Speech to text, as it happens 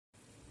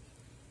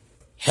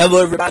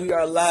Hello, everybody. We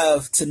are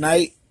live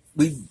tonight.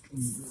 We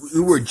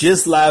were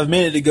just live a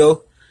minute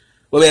ago,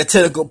 but we had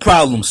technical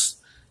problems.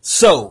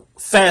 So,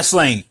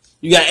 Fastlane,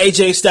 you got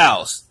AJ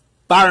Styles,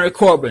 Byron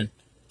Corbin,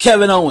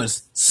 Kevin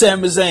Owens,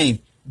 Sami Zayn,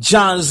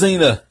 John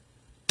Cena,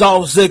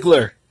 Dolph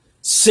Ziggler,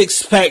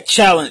 six-pack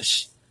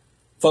challenge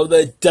for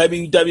the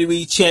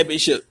WWE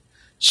Championship.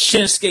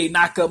 Shinsuke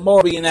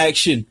Nakamura be in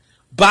action.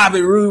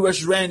 Bobby Roode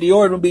versus Randy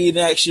Orton will be in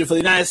action for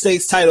the United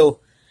States title.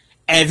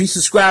 And if you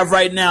subscribe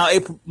right now,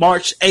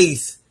 March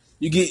 8th,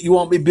 you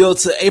won't be billed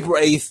to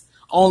April 8th.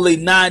 Only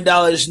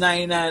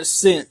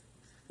 $9.99.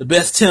 The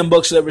best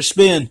 $10 you'll ever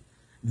spend.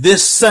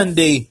 This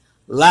Sunday,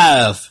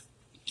 live.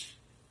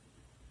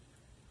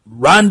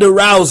 Ronda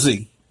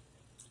Rousey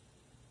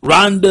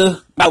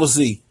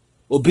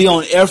will be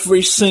on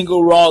every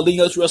single Raw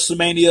leading up to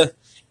WrestleMania.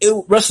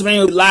 WrestleMania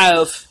will be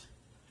live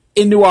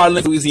in New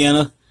Orleans,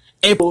 Louisiana.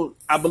 I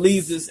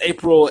believe this is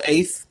April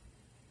 8th.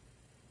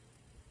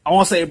 I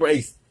want to say April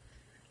 8th.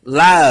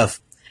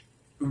 Live.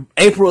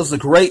 April is a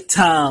great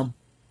time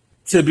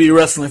to be a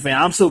wrestling fan.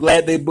 I'm so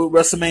glad they booked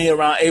WrestleMania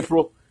around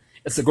April.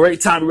 It's a great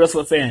time to be a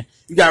wrestling fan.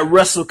 You got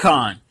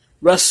WrestleCon,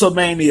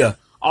 WrestleMania,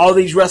 all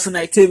these wrestling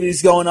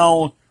activities going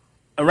on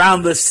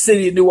around the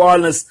city of New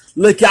Orleans.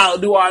 Look out,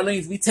 New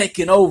Orleans. We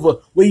taking over.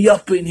 We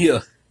up in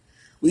here.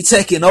 We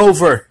taking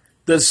over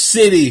the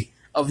city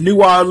of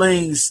New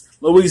Orleans,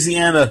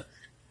 Louisiana.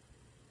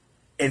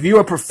 If you're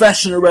a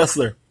professional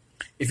wrestler,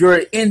 if you're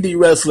an indie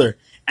wrestler,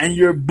 and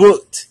you're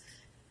booked,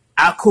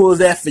 how cool is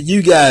that for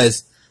you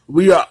guys?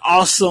 We are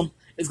awesome.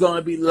 It's going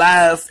to be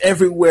live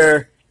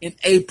everywhere in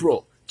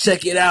April.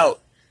 Check it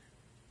out.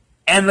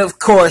 And of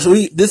course,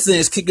 this thing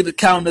is kicking the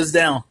calendars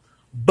down.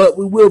 But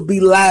we will be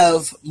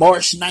live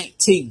March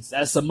 19th.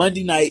 That's a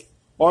Monday night,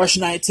 March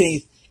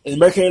 19th, in the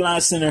American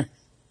Airlines Center.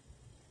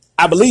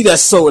 I believe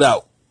that's sold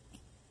out.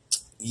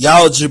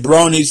 Y'all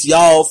jabronis,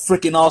 y'all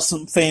freaking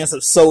awesome fans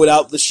have sold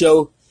out the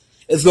show.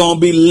 It's going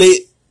to be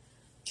lit.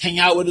 Hang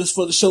out with us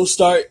for the show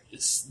start.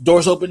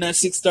 Doors open at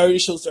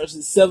 6:30. Show starts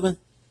at 7.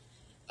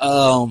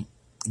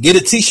 Get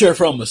a t-shirt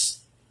from us.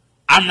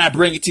 I'm not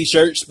bringing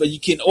t-shirts, but you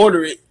can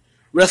order it.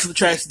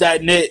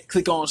 WrestlingTracks.net.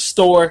 Click on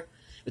store.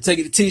 It'll take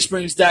you to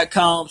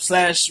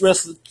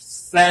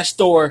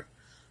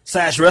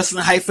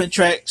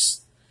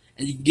teespring.com/store/wrestling-tracks.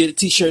 And you can get a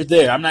t-shirt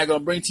there. I'm not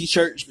going to bring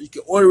t-shirts, but you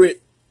can order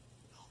it.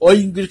 Or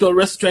you can just go to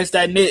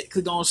WrestlingTracks.net.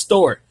 Click on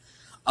store.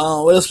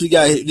 What else we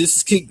got here?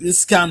 This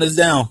is counting us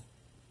down.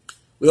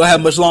 We don't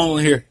have much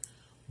longer here.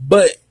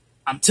 But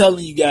I'm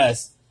telling you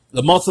guys,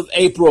 the month of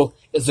April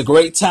is a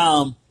great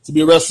time to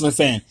be a wrestling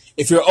fan.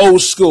 If you're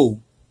old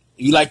school,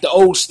 if you like the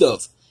old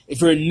stuff,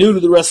 if you're new to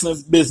the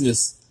wrestling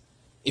business,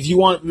 if you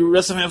want to be a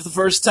wrestling fan for the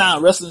first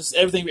time, wrestling is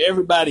everything for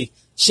everybody,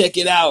 check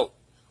it out.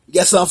 We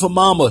got something for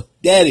mama,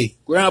 daddy,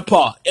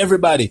 grandpa,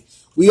 everybody.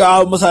 We are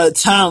almost out of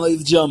time,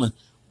 ladies and gentlemen.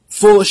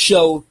 Full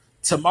show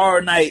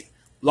tomorrow night,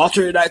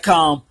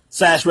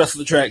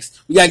 lawtrader.com/WrestlingTracks.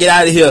 We got to get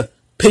out of here.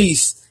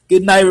 Peace.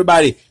 Good night,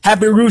 everybody.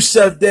 Happy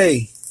Rusev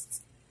Day.